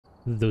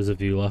those of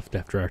you left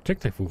after our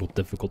technical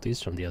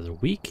difficulties from the other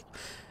week.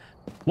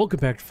 Welcome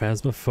back to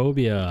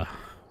Phasmophobia.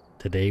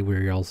 Today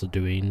we're also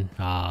doing,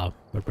 my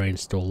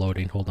brain's still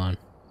loading, hold on.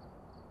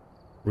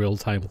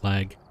 Real-time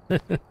lag.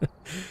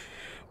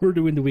 We're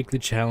doing the weekly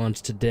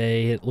challenge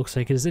today. It looks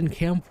like it is in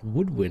Camp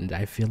Woodwind.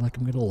 I feel like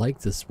I'm gonna like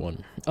this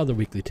one. Other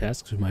weekly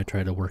tasks we might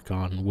try to work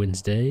on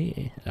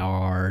Wednesday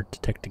are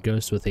detect a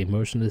ghost with a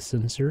motion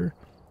sensor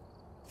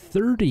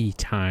 30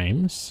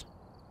 times.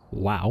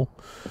 Wow.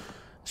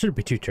 Shouldn't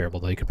be too terrible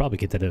though. You could probably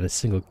get that in a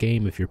single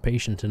game if you're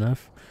patient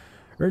enough.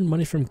 Earn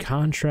money from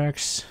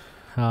contracts.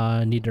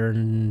 Need to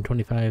earn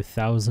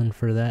 25,000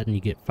 for that, and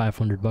you get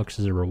 500 bucks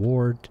as a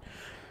reward.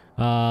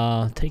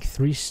 Take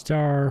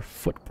 3-star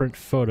footprint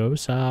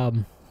photos.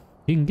 You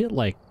can get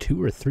like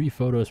 2 or 3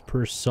 photos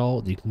per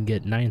salt. You can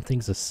get 9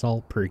 things of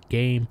salt per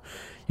game.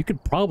 You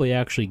could probably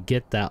actually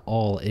get that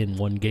all in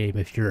one game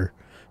if you're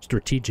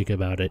strategic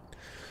about it.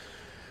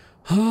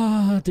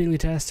 Daily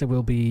tasks I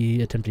will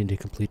be attempting to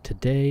complete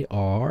today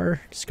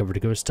are discover the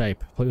ghost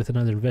type, play with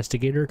another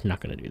investigator, not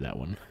going to do that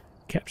one.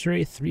 Capture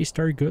a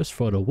 3-star ghost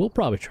photo, we'll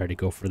probably try to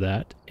go for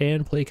that,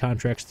 and play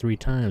contracts 3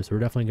 times. We're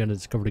definitely going to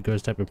discover the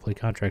ghost type and play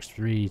contracts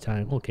 3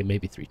 times, okay,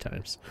 maybe 3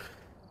 times.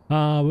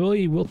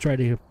 We'll try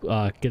to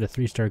get a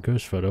 3-star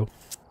ghost photo.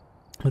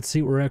 Let's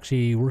see what we're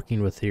actually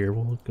working with here.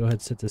 We'll go ahead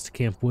and set this to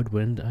Camp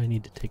Woodwind. I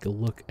need to take a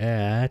look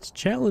at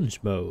challenge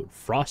mode,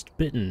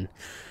 frostbitten.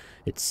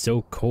 It's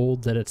so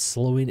cold that it's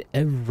slowing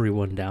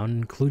everyone down,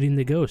 including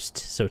the ghost.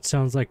 So it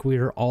sounds like we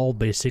are all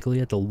basically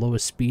at the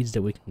lowest speeds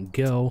that we can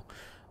go.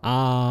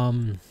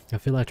 I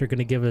feel like they're going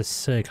to give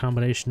us a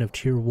combination of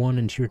tier 1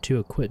 and tier 2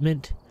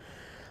 equipment.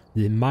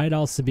 They might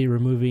also be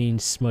removing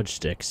smudge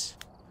sticks.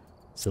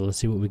 So let's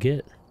see what we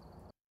get.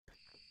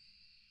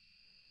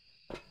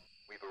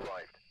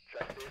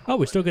 Oh,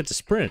 we still get to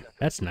sprint.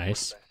 That's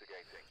nice.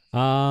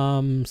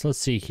 So let's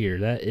see here.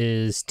 That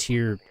is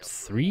tier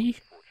 3.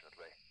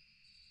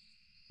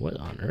 What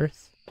on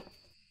earth?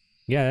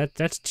 Yeah,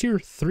 that's tier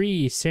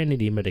 3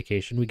 sanity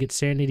medication. We get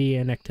sanity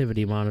and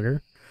activity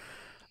monitor.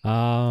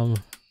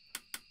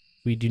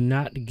 We do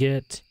not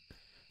get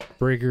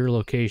breaker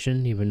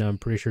location, even though I'm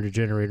pretty sure the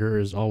generator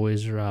is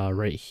always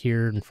right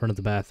here in front of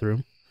the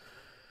bathroom.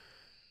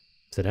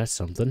 So that's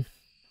something.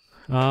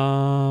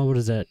 What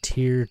is that?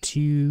 Tier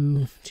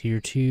 2, tier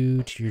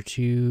 2, tier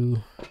 2,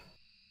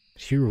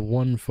 tier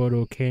 1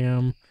 photo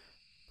cam.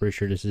 Pretty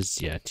sure this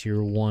is, yeah,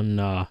 tier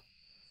 1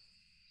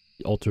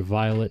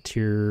 ultraviolet,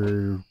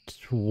 tier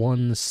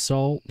 1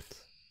 salt,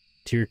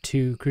 tier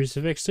 2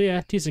 crucifix. So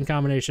yeah, decent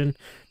combination.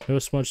 No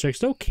smudge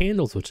sticks, no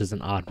candles, which is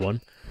an odd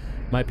one.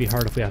 Might be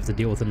hard if we have to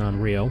deal with it on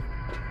Rio.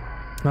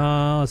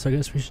 So I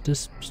guess we should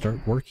just start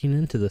working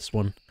into this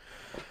one.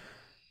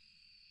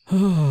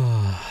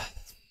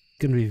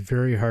 Gonna be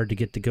very hard to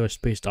get the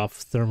ghost based off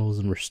thermals,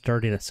 and we're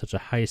starting at such a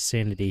high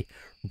sanity.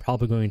 We're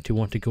probably going to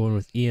want to go in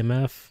with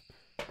EMF.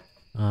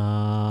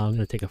 I'm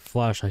gonna take a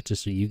flashlight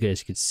just so you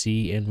guys can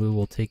see, and we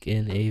will take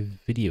in a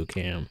video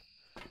cam.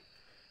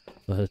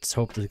 Let's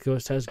hope the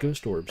ghost has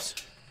ghost orbs.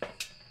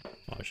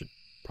 Oh, I should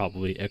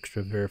probably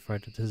extra verify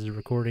that this is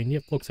recording.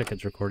 Yep, looks like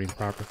it's recording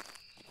proper.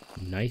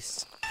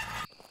 Nice.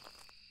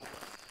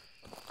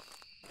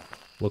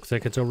 Looks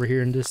like it's over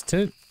here in this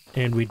tent,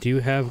 and we do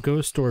have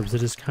ghost orbs.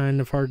 It is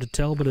kind of hard to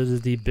tell, but it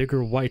is the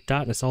bigger white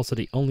dot, and it's also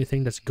the only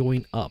thing that's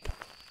going up.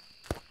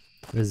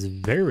 It is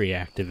very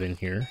active in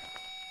here.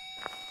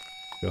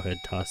 Go ahead,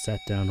 toss that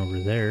down over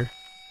there.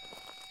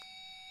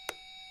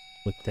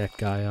 Flick that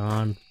guy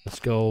on. Let's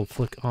go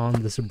flick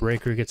on this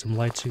breaker, get some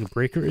lights. The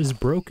breaker is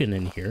broken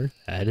in here.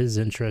 That is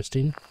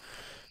interesting.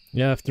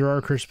 Yeah, if there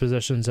are cursed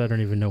possessions, I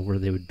don't even know where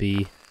they would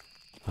be.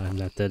 I'm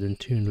not that in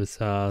tune with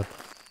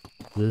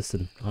this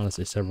and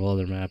honestly several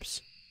other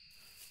maps.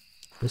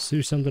 Let's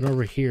do something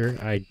over here.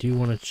 I do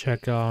want to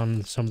check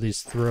on some of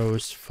these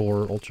throws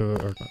for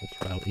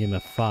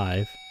EMF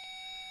 5.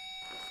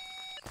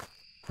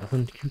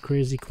 Nothing too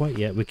crazy quite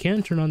yet. We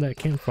can turn on that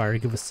campfire,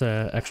 give us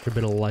an extra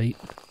bit of light.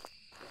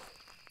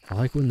 I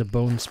like when the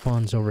bone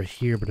spawns over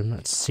here, but I'm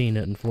not seeing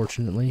it,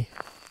 unfortunately.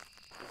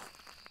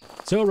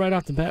 So right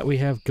off the bat, we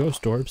have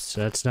ghost orbs.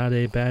 That's not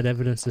a bad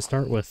evidence to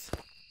start with.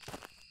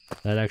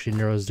 That actually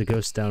narrows the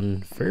ghost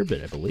down a fair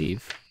bit, I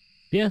believe.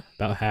 Yeah,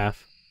 about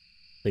half.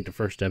 I think the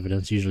first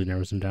evidence usually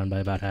narrows them down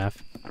by about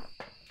half.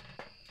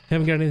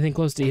 Haven't got anything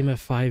close to EMF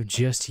 5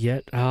 just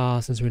yet.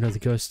 Since we know the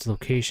ghost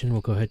location,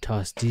 we'll go ahead and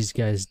toss these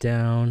guys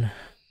down.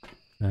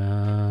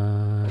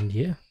 And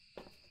yeah,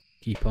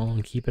 keep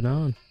on keeping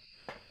on.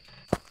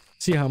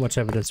 See how much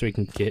evidence we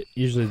can get.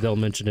 Usually they'll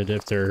mention it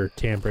if they're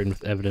tampering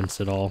with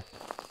evidence at all.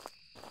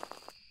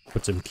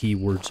 Put some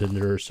keywords in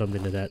there or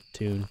something to that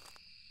tune.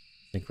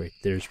 I think right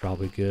there's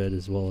probably good,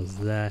 as well as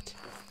that.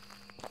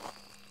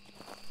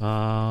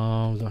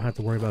 Don't have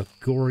to worry about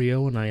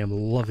Goryo, and I am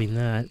loving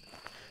that.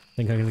 I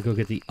think I'm going to go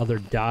get the other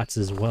dots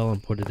as well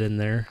and put it in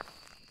there.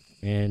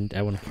 And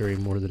I want to carry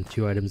more than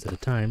 2 items at a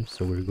time,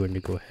 so we're going to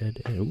go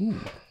ahead and...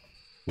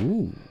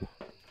 Ooh.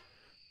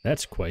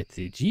 That's quite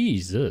the...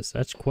 Jesus,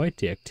 that's quite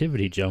the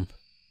activity jump.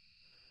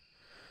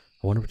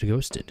 I wonder what the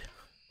ghost did.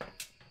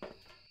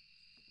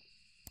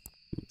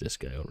 this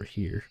guy over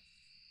here.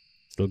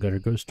 Still got our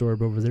ghost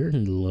orb over there,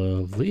 and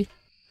lovely.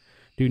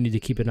 Do need to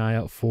keep an eye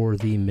out for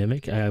the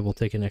mimic. I will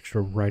take an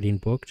extra writing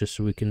book just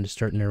so we can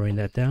start narrowing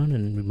that down,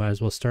 and we might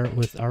as well start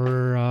with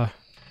our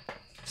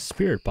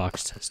spirit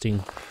box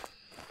testing.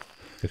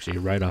 Actually,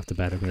 right off the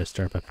bat, I'm going to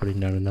start by putting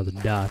down another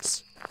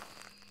dots.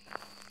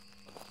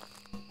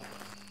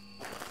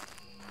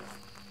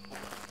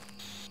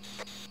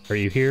 Are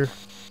you here?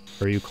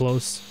 Are you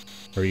close?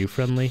 Are you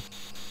friendly?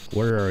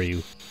 Where are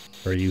you?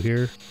 Are you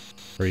here?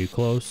 Are you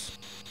close?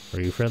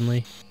 Are you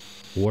friendly?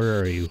 Where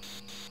are you?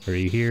 Are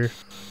you here?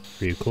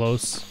 Are you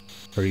close?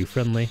 Are you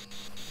friendly?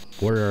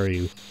 Where are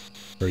you?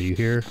 Are you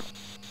here?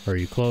 Are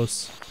you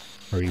close?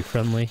 Are you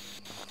friendly?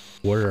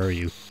 Where are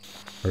you?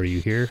 Are you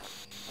here?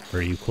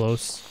 Are you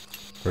close?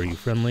 Are you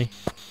friendly?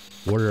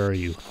 Where are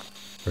you?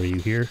 Are you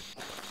here?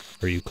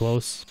 Are you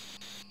close?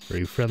 Are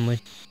you friendly?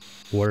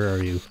 Where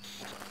are you?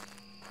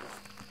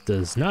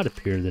 Does not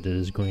appear that it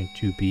is going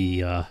to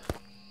be,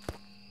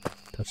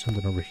 touch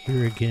something over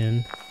here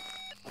again.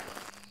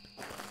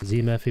 Is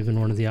EMF even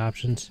one of the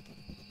options?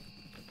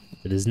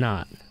 It is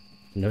not.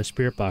 No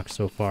spirit box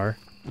so far.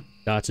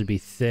 Dots would be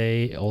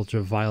Thay.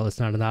 Ultraviolet's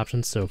not an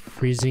option, so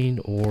freezing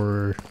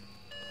or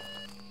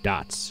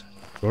dots.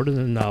 Shorter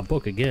than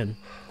book again.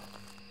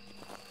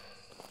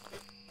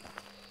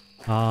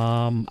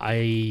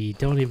 I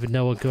don't even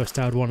know what ghost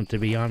I would want it to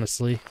be,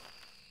 honestly.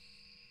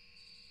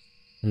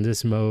 In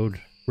this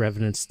mode,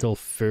 Revenant's still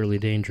fairly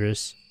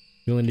dangerous.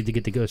 We only need to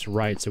get the ghost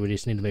right, so we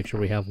just need to make sure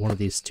we have one of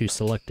these two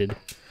selected.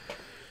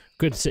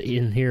 Good to sit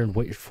in here and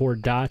wait for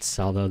dots,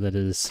 although that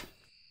is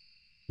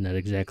not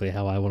exactly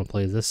how I want to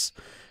play this.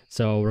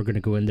 So we're going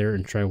to go in there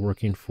and try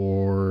working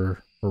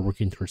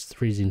towards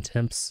freezing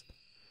temps.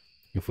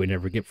 If we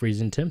never get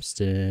freezing temps,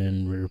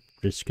 then we're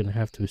just going to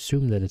have to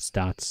assume that it's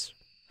dots.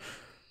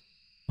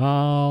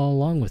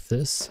 Along with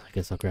this, I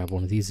guess I'll grab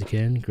one of these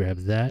again, grab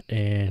that,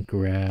 and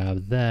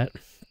grab that.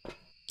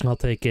 I'll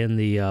take in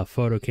the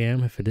photo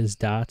cam if it is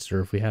dots,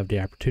 or if we have the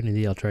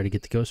opportunity, I'll try to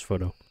get the ghost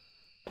photo.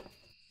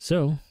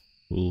 So,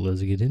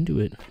 let's get into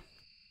it.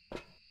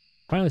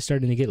 Finally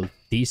starting to get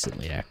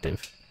decently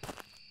active.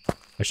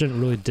 I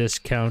shouldn't really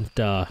discount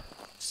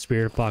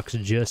Spirit Box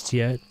just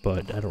yet,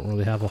 but I don't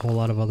really have a whole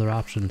lot of other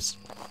options.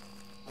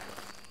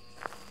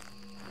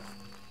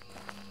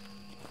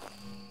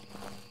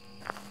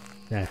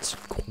 That's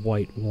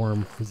quite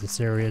warm for this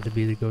area to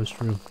be the ghost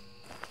room.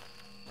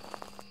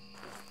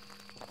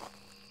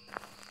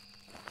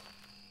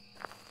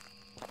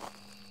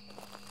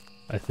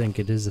 I think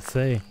it is a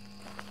Thay.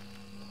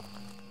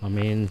 I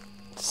mean,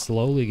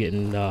 slowly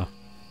getting a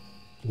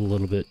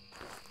little bit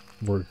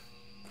more.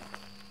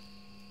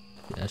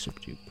 That should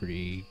be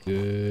pretty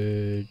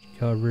good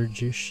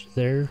coverage-ish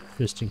there,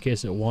 just in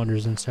case it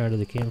wanders inside of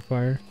the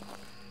campfire.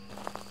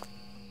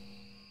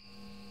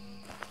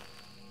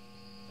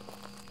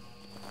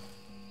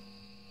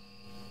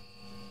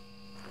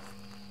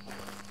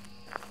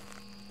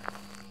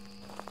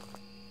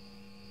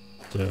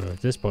 So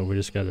at this point, we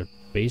just gotta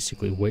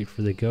basically wait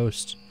for the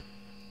ghost.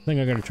 I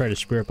think I'm gonna try to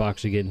spirit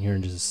box again here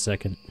in just a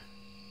second.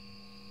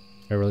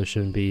 I really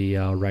shouldn't be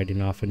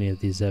writing off any of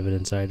these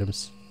evidence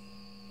items.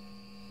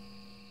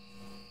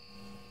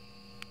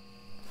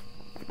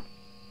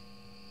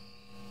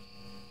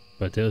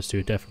 But those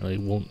two definitely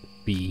won't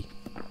be.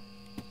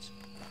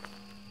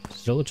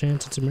 Still a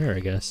chance it's a mare, I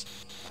guess.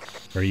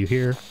 Are you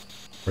here?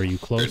 Are you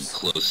close?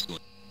 Close.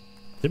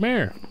 The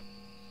mare!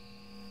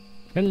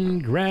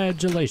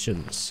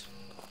 Congratulations!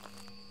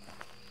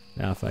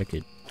 Now if I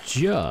could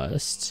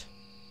just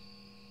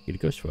get a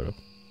ghost photo.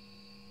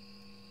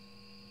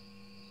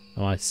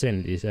 Oh, my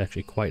sanity is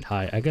actually quite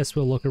high. I guess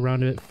we'll look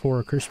around it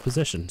for cursed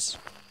possessions.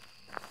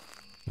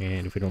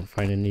 And if we don't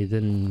find any,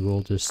 then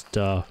we'll just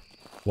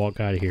walk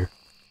out of here.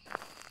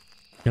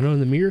 I know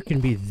the mirror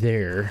can be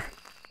there.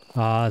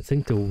 I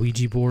think the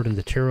Ouija board and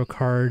the tarot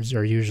cards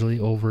are usually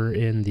over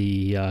in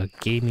the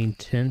gaming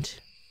tent.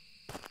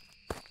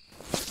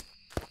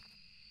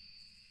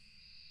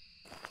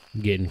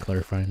 Again,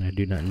 clarifying, I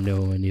do not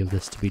know any of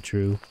this to be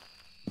true.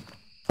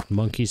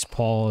 Monkey's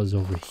paw is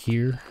over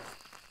here.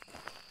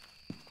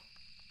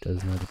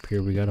 Does not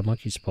appear we got a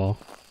monkey's paw.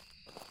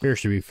 Here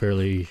should be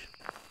fairly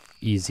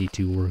easy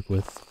to work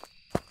with.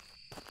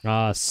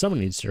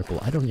 Summoning circle.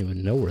 I don't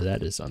even know where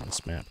that is on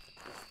this map.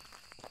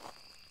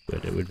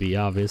 But it would be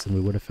obvious and we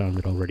would have found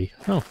it already.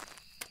 Oh,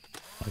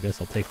 I guess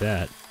I'll take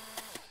that.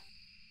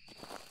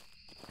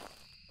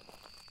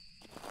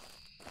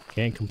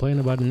 Can't complain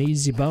about an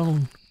easy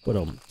bone.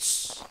 But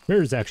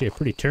there's actually a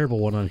pretty terrible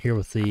one on here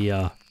with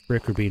the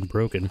breaker being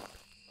broken.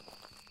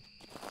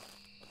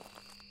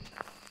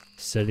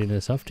 Setting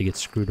us up to get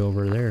screwed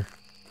over there.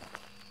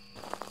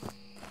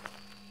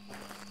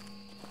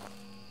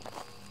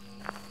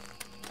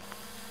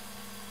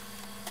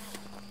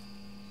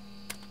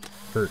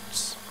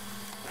 Hurts.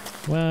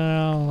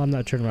 Well, I'm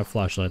not turning my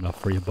flashlight off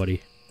for you,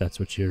 buddy.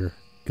 That's what you're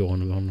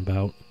going on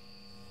about.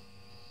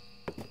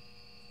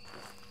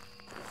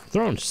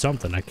 Throwing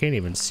something. I can't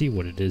even see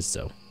what it is,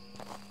 though.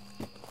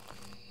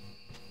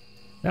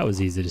 That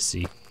was easy to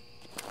see.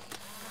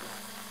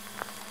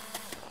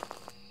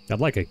 I'd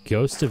like a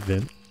ghost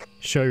event.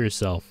 Show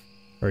yourself.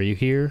 Are you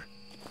here?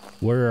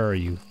 Where are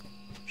you?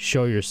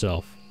 Show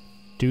yourself.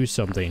 Do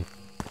something.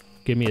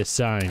 Give me a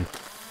sign.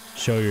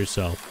 Show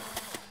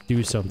yourself.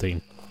 Do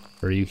something.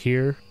 Are you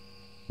here?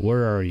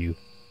 Where are you?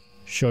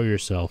 Show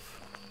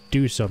yourself.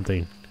 Do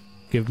something.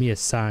 Give me a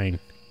sign.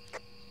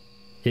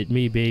 Hit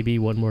me, baby,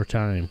 one more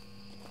time.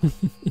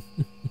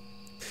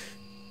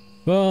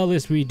 Well, at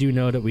least we do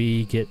know that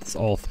we get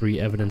all 3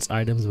 evidence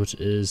items, which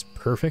is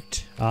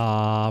perfect.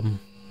 I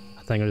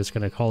think I'm just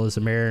gonna call this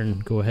a mare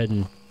and go ahead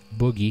and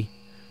boogie.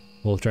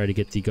 We'll try to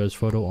get the ghost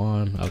photo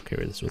on. I'll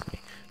carry this with me.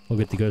 We'll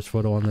get the ghost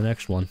photo on the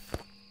next one.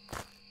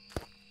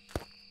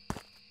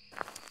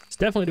 It's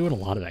definitely doing a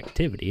lot of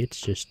activity. It's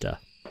just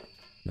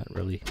not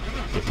really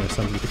getting us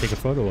something to take a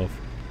photo of.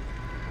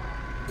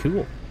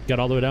 Cool. Got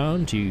all the way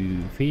down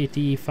to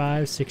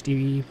 55,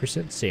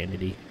 60%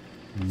 sanity.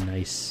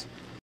 Nice.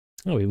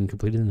 Oh, we even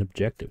completed an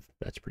objective.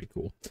 That's pretty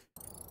cool.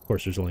 Of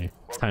course, there's only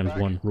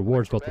 ×1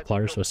 rewards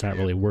multiplier, so it's not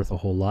really worth a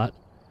whole lot.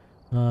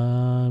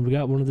 We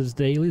got one of those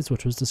dailies,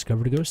 which was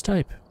discovered a ghost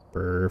type.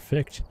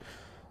 Perfect.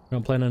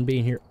 Don't plan on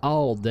being here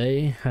all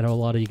day. I know a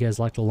lot of you guys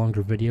like the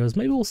longer videos.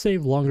 Maybe we'll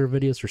save longer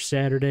videos for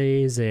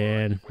Saturdays,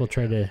 and we'll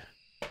try to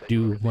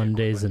do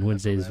Mondays and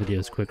Wednesdays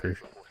videos quicker.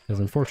 Because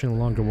unfortunately,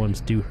 the longer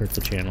ones do hurt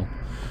the channel.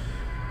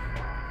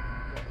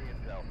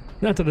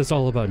 Not that it's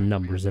all about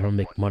numbers. I don't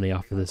make money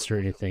off of this or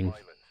anything.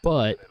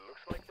 But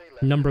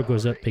number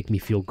goes up, make me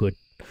feel good.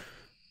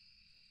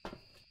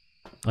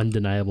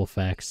 Undeniable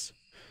facts.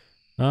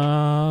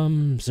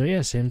 So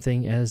yeah, same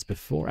thing as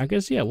before. I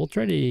guess, yeah, we'll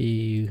try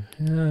to,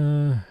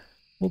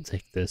 we'll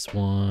take this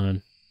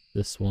one,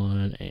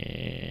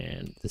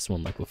 and this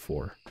one like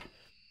before.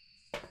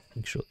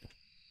 Actually,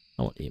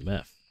 I want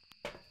EMF.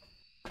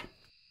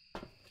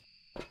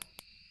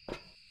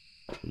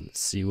 Let's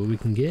see what we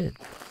can get.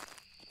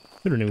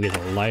 We don't even get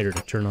a lighter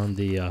to turn on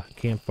the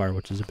campfire,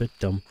 which is a bit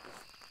dumb.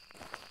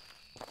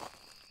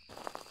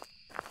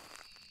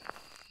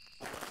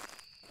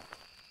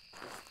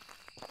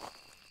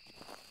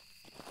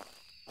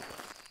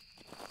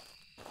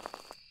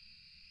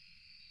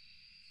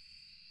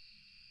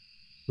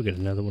 We get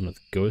another one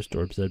with ghost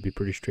orbs. That'd be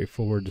pretty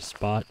straightforward to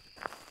spot.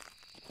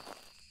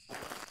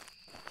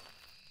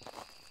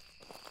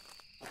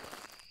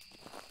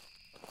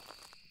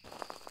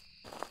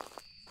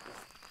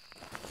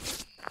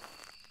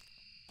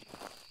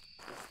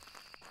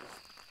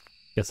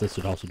 Guess this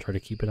would also try to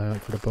keep an eye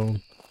out for the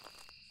bone.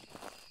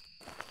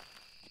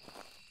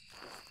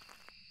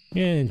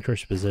 Yeah, in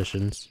cursed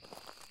positions.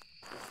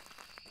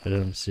 I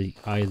don't see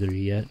either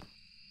yet.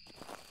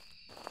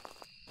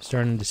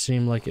 Starting to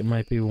seem like it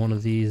might be one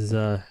of these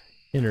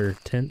inner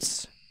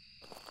tents.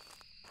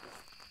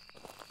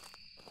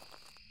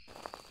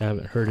 I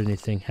haven't heard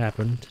anything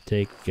happen to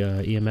take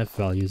EMF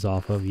values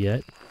off of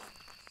yet.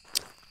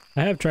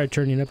 I have tried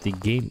turning up the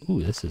game.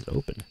 Ooh, this is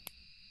open.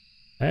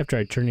 I have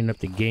tried turning up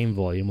the game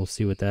volume. We'll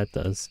see what that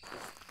does.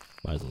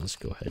 Might as well just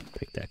go ahead and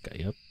pick that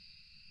guy up.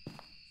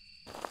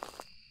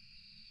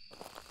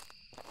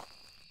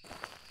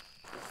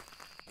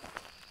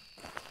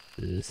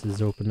 This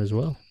is open as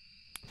well.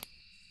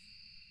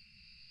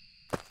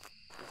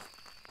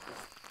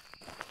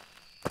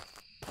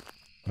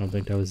 I don't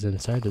think that was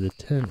inside of the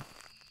tent,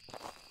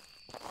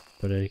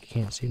 but I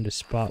can't seem to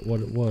spot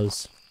what it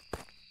was.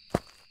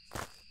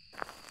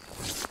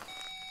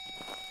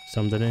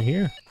 Something in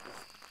here.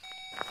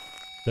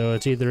 So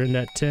it's either in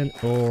that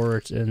tent or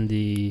it's in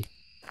the...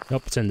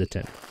 Nope, it's in the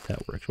tent.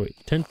 That works. Wait,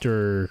 tent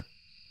or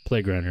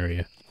playground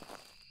area?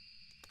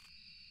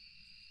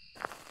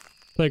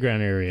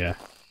 Playground area.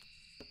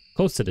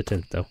 Close to the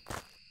tent, though.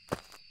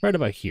 Right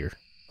about here.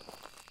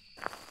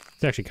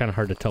 It's actually kind of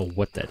hard to tell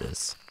what that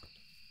is.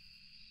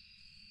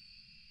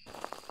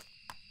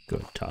 Go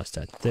ahead and toss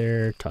that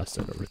there, toss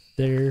that over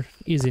there.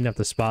 Easy enough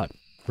to spot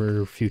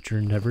for future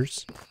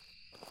endeavors.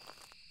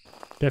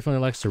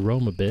 Definitely likes to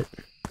roam a bit.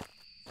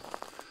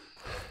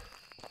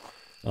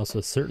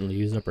 Also certainly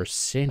using up our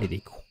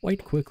sanity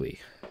quite quickly.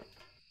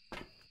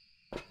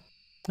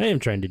 I am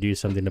trying to do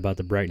something about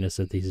the brightness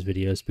of these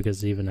videos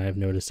because even I've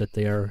noticed that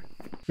they are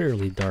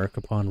fairly dark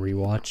upon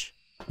rewatch.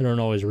 I don't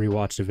always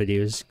rewatch the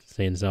videos,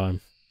 saying as how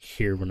I'm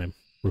here when I'm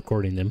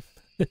recording them.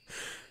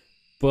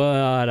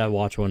 But I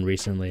watched one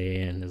recently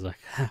and it's like,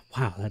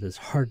 wow, that is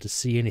hard to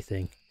see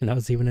anything. And I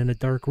was even in a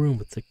dark room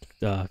with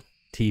the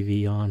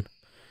TV on.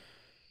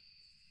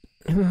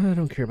 I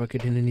don't care about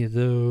getting any of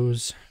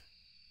those.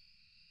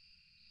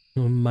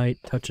 We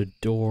might touch a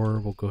door.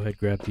 We'll go ahead and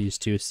grab these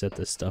two, set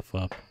this stuff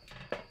up.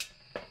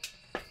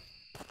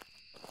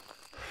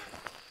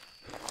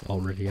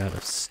 Already out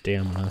of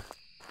stamina.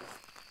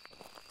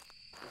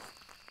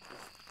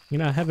 You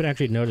know, I haven't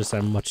actually noticed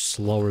I'm much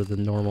slower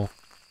than normal.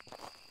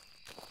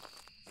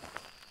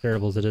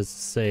 Terrible as it is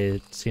to say,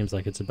 it seems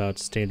like it's about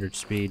standard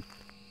speed.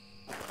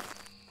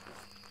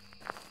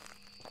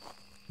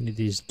 Any of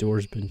these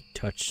doors been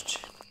touched?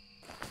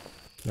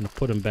 I'm gonna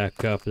put them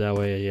back up, that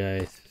way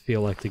I feel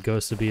like the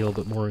ghost will be a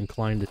little bit more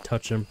inclined to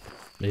touch them.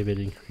 Maybe it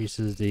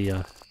increases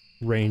the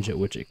range at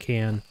which it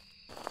can.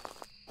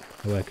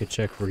 Oh, I could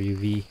check for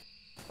UV.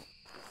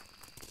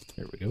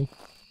 There we go.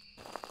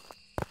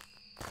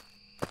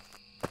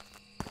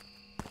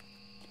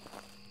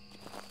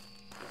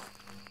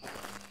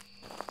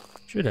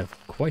 Should have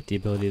quite the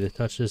ability to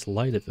touch this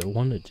light if it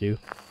wanted to.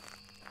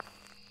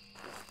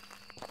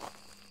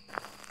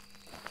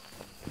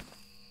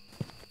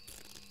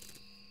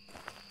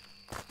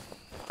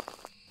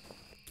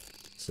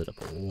 Set up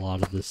a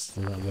lot of this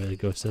so that way the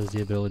ghost has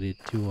the ability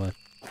to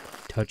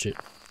touch it.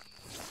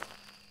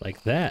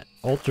 Like that.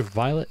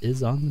 Ultraviolet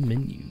is on the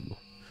menu.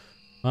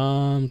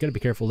 Gotta be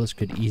careful. This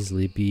could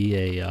easily be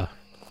a,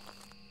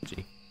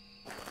 gee,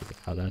 look at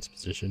how that's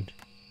positioned.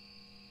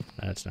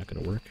 That's not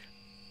gonna work.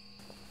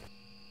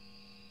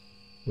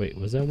 Wait,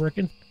 was that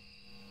working?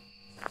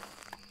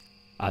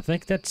 I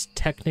think that's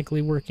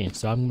technically working,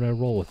 so I'm gonna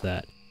roll with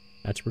that.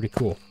 That's pretty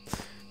cool.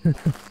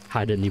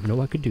 I didn't even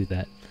know I could do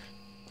that.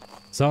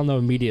 So I'll know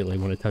immediately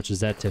when it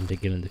touches that tint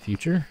again in the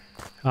future.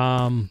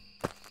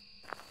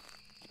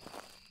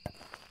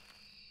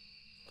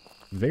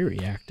 Very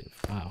active.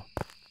 Wow.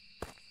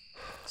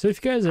 So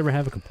if you guys ever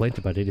have a complaint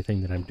about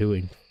anything that I'm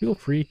doing, feel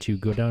free to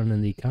go down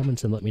in the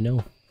comments and let me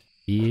know.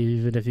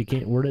 Even if you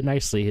can't word it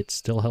nicely, it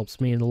still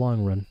helps me in the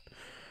long run.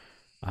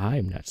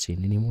 I'm not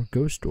seeing any more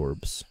ghost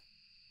orbs.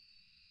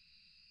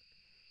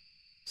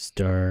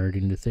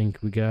 Starting to think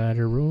we got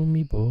a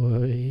roomy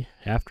boy.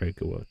 After I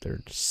go out there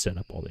to set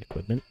up all the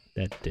equipment.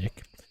 That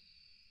dick.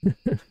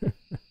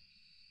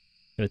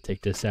 Gonna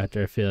take this out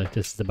there. I feel like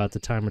this is about the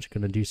time it's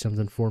gonna do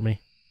something for me.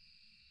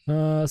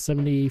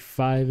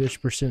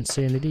 75-ish%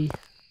 sanity.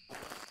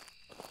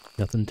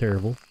 Nothing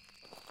terrible.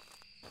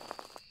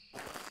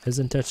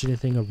 Hasn't touched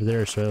anything over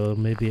there, so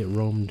maybe it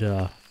roamed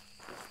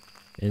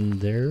in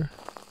there.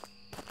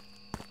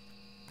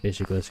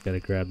 Basically, I just gotta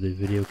grab the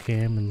video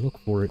cam and look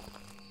for it.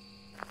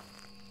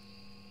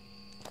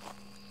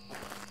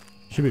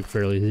 Should be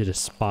fairly easy to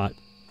spot.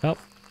 Oh,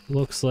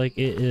 looks like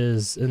it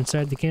is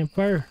inside the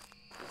campfire.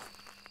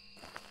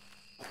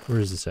 Where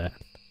is this at?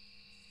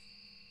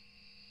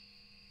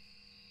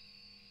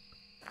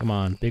 Come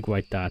on, big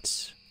white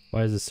dots.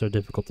 Why is this so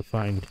difficult to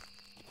find?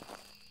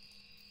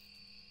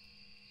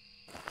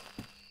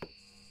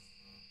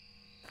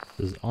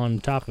 This is on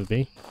top of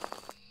me.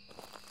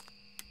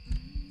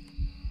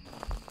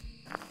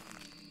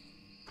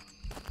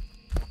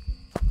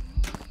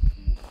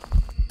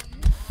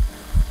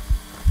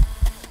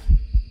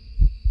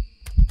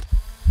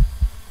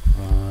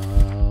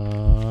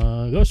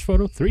 Ghost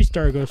photo,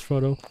 3-star ghost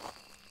photo.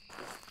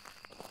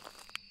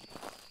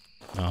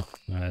 Oh,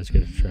 let's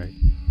get a try.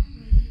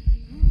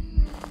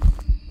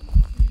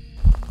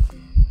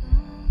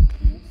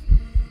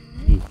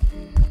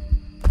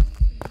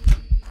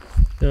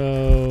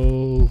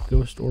 So,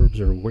 ghost orbs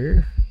are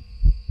where?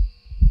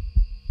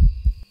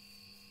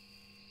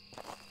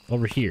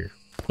 Over here.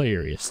 Play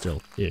area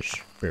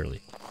still-ish,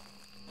 fairly.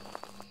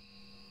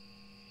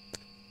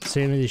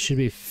 Sanity should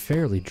be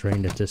fairly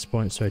drained at this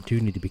point, so I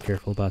do need to be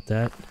careful about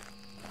that.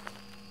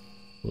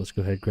 Let's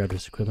go ahead and grab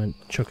this equipment,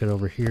 chuck it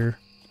over here.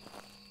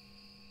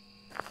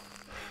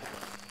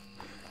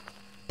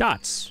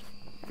 Dots!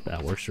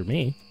 That works for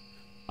me.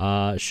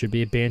 It should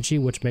be a Banshee,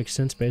 which makes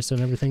sense based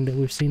on everything that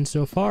we've seen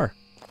so far.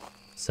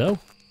 So,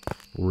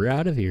 we're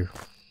out of here.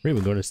 We're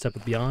even going to step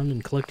beyond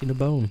and collecting a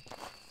bone.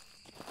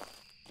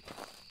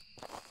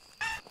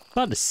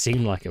 Thought it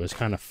seemed like it was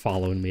kind of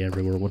following me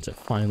everywhere once it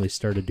finally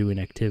started doing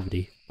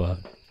activity, but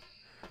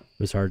it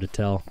was hard to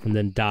tell. And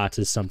then dots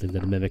is something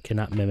that a mimic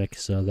cannot mimic,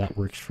 so that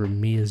works for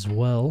me as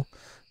well.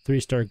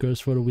 3-star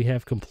ghost photo we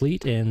have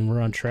complete, and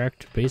we're on track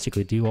to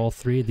basically do all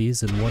 3 of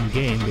these in one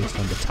game based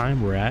on the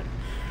time we're at.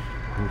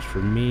 Which for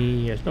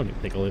me, I don't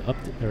even think I'll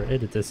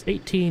edit this,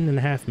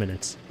 18.5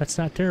 minutes. That's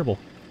not terrible.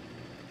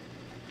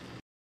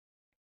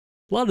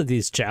 A lot of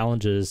these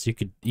challenges you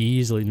could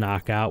easily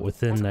knock out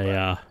within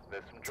a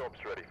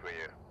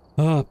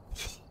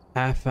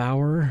half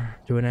hour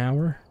to an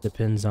hour.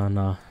 Depends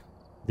on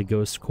the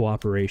ghost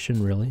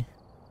cooperation, really.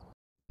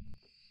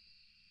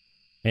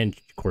 And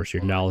of course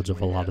your knowledge of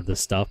a lot of this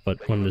stuff,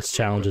 but when there's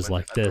challenges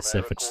like this,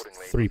 if it's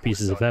 3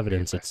 pieces of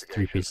evidence, it's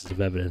 3 pieces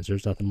of evidence.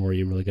 There's nothing more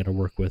you really got to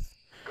work with.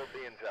 Got the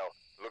intel.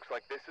 Looks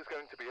like this is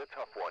going to be a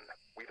tough one.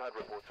 We've had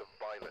reports of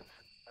violence,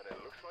 and it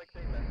looks like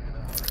they left in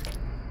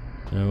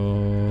a hurry.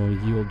 Oh,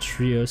 the old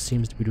trio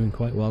seems to be doing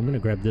quite well. I'm going to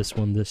grab this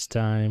one this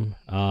time.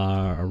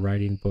 A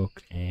writing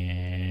book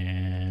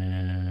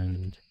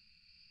and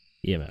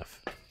EMF.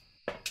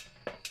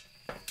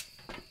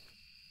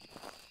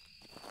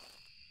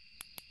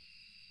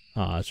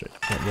 Oh, that's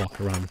right. Can't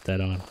walk around with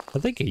that on. I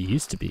think I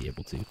used to be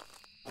able to.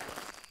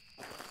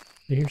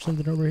 You hear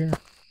something over here?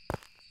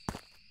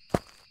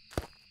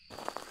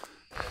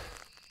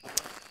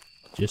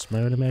 Just my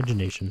own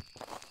imagination.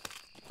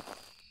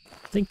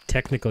 I think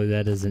technically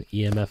that is an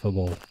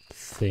EMF-able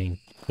thing,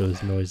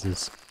 those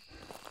noises.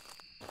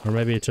 Or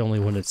maybe it's only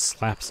when it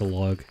slaps a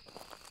log.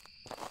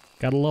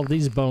 Gotta love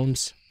these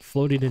bones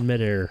floating in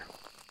midair.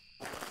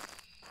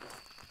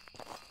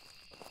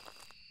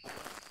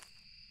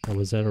 What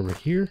was that over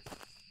here?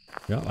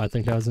 No, I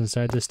think I was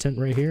inside this tent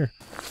right here.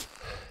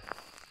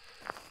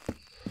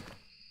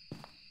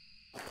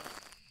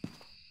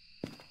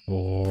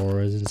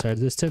 Or is inside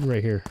this tin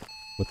right here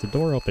with the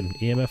door open.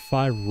 EMF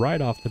 5 right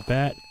off the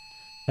bat.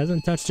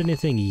 Hasn't touched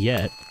anything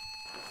yet.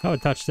 Oh,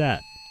 it touched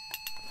that.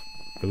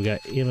 But we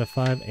got EMF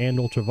 5 and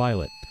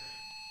ultraviolet.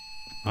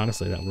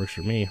 Honestly, that works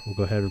for me. We'll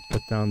go ahead and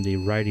put down the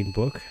writing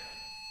book.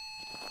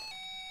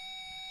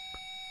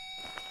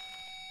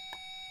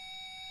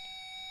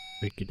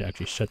 We could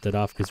actually shut that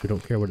off because we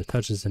don't care what it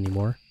touches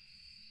anymore.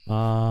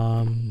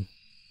 Yeah,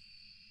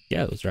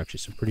 those are actually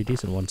some pretty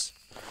decent ones.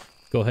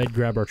 Go ahead,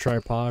 grab our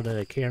tripod,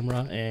 a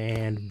camera,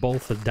 and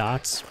both the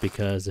dots,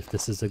 because if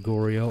this is a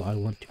Goryo, I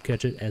want to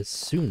catch it as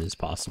soon as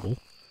possible.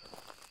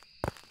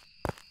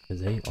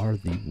 Because they are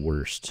the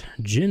worst.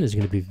 Jinn is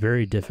going to be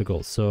very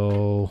difficult,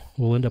 so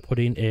we'll end up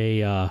putting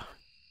a, I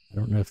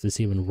don't know if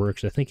this even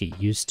works, I think it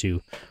used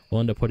to.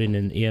 We'll end up putting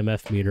an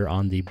EMF meter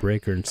on the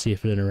breaker and see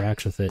if it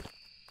interacts with it.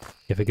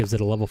 If it gives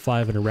it a level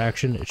 5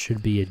 interaction, it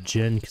should be a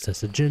Jinn, because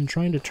that's a Jinn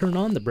trying to turn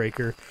on the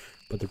breaker,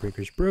 but the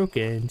breaker's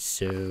broken,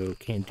 so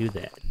can't do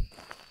that.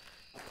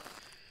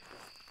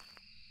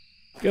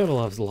 Gotta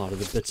love a lot of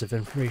the bits of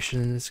information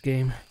in this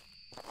game.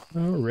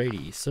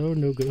 Alrighty, so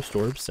no ghost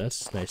orbs,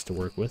 that's nice to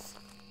work with.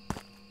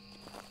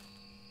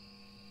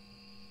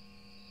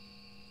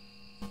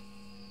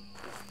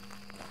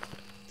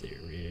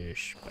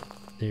 There-ish,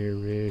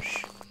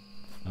 there-ish.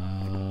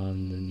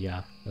 And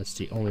yeah, that's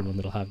the only one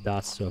that'll have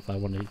dots, so if I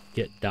want to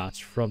get dots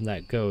from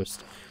that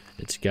ghost,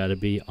 it's gotta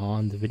be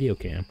on the video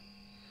cam.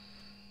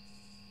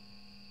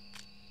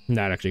 I'm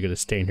not actually gonna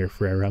stay in here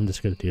forever, I'm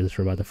just gonna do this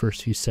for about the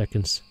first few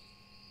seconds.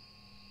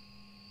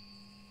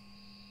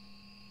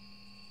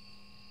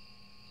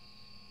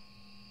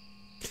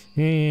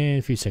 And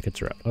a few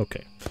seconds are up.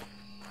 Okay.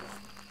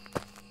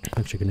 I'm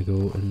actually going to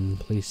go and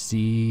place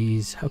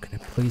these. How can I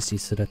place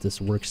these so that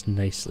this works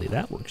nicely?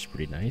 That works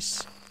pretty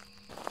nice.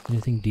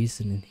 Anything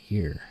decent in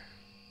here?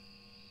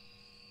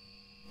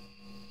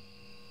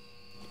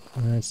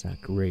 That's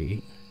not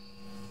great.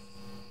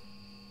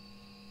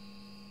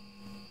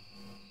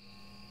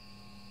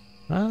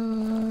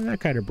 That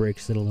kind of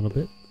breaks it a little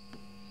bit.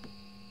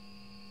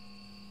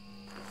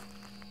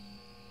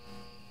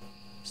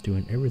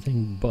 Doing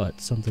everything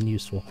but something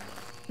useful.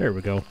 There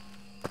we go.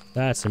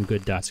 That's some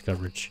good dots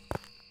coverage.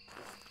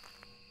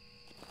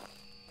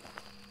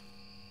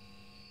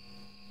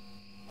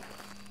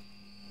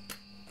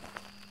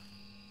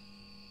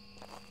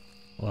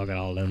 Look at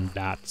all them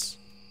dots.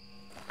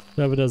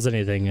 So if it does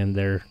anything in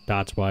there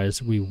dots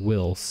wise, we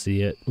will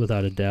see it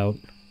without a doubt.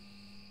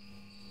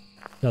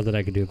 Not that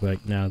I could do it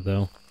right now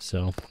though,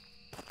 so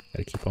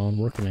gotta keep on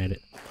working at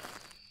it.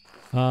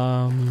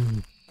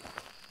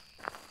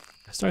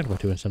 I was talking about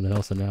doing something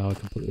else and now I've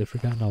completely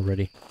forgotten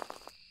already.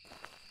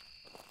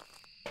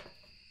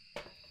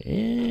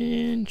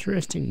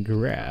 Interesting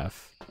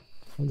graph. I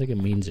don't think it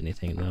means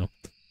anything though.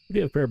 We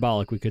do have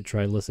parabolic, we could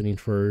try listening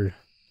for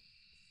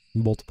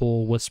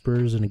multiple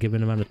whispers in a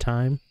given amount of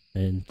time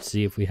and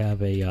see if we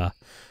have a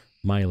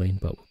myling,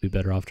 but we'll be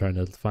better off trying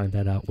to find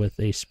that out with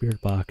a spirit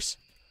box.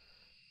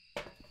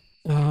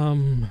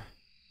 Don't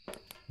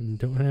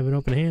have an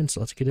open hand,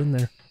 so let's get in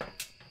there.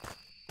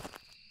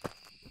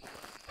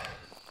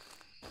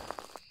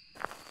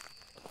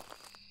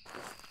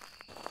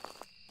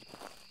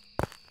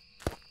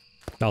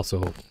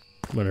 Also,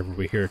 whenever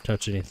we hear or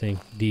touch anything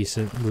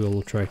decent,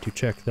 we'll try to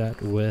check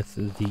that with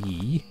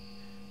the...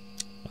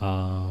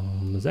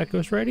 is that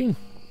ghost writing?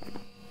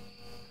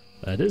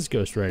 That is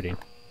ghost writing.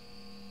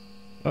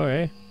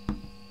 Okay.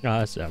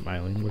 That's not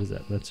myling. What is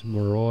that? That's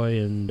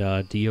Moroi and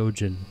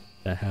Diogen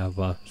that have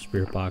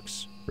spirit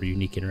box or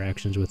unique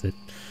interactions with it.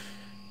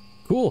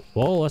 Cool.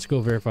 Well, let's go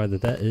verify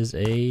that that is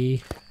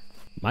a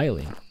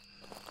myling.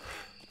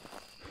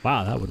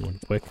 Wow, that one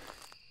went quick.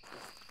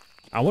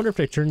 I wonder if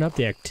they turned up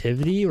the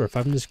activity or if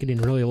I'm just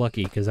getting really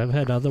lucky, because I've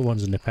had other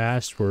ones in the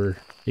past where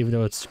even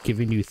though it's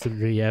giving you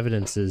 3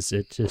 evidences,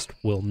 it just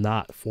will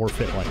not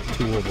forfeit like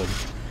 2 of them.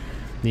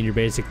 Then you're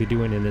basically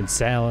doing an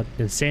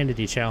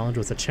insanity challenge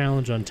with a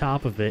challenge on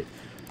top of it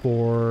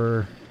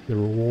for the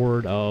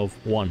reward of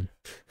 1.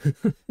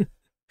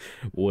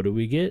 What do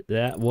we get?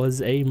 That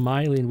was a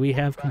myling. We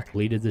have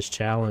completed this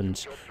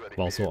challenge. We've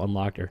also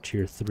unlocked our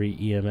tier 3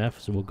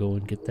 EMF, so we'll go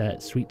and get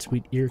that sweet,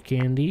 sweet ear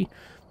candy.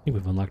 I think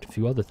we've unlocked a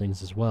few other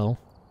things as well.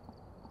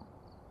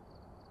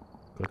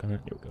 Click on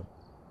it. Here we go.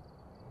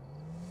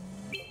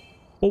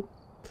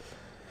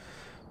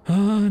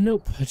 Oh.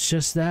 Nope. It's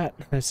just that.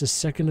 That's the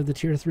second of the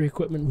tier 3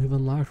 equipment we've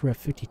unlocked. We're at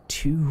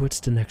 52. What's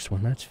the next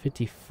one? That's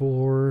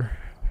 54.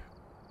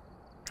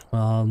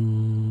 The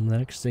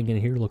next thing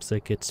in here looks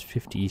like it's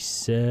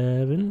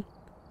 57.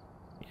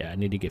 Yeah, I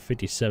need to get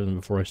 57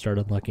 before I start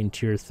unlocking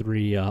tier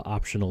 3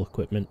 optional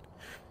equipment.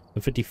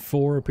 But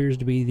 54 appears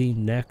to be the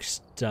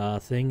next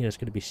thing. It's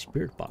going to be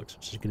Spirit Box,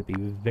 which is going to be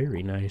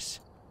very nice.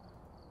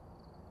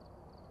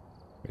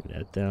 Bring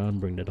that down,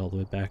 bring that all the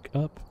way back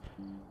up.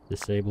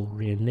 Disable,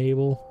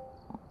 re-enable.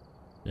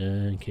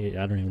 Okay,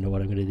 I don't even know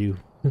what I'm going to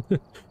do.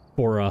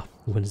 for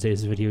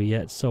Wednesday's video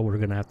yet, so we're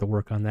gonna have to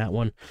work on that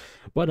one.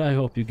 But I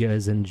hope you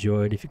guys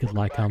enjoyed. If you could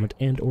like, comment,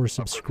 and or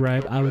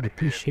subscribe, I would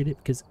appreciate it,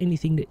 because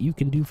anything that you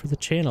can do for the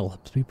channel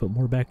helps me put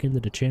more back into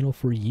the channel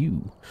for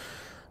you.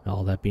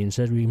 All that being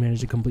said, we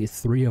managed to complete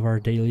 3 of our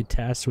daily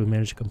tasks. We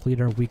managed to complete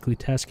our weekly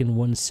task in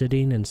 1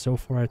 sitting, and so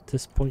far at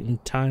this point in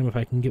time, if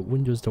I can get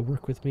Windows to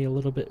work with me a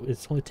little bit,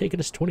 it's only taken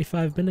us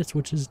 25 minutes,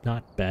 which is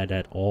not bad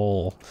at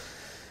all.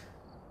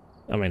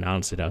 I mean,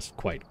 honestly, that was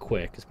quite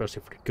quick,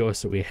 especially for the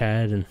ghosts that we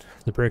had and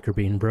the breaker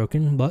being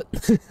broken, but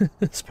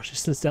especially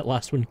since that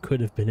last one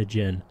could have been a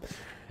gen.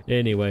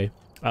 Anyway,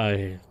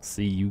 I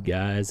see you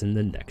guys in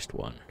the next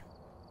one.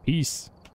 Peace.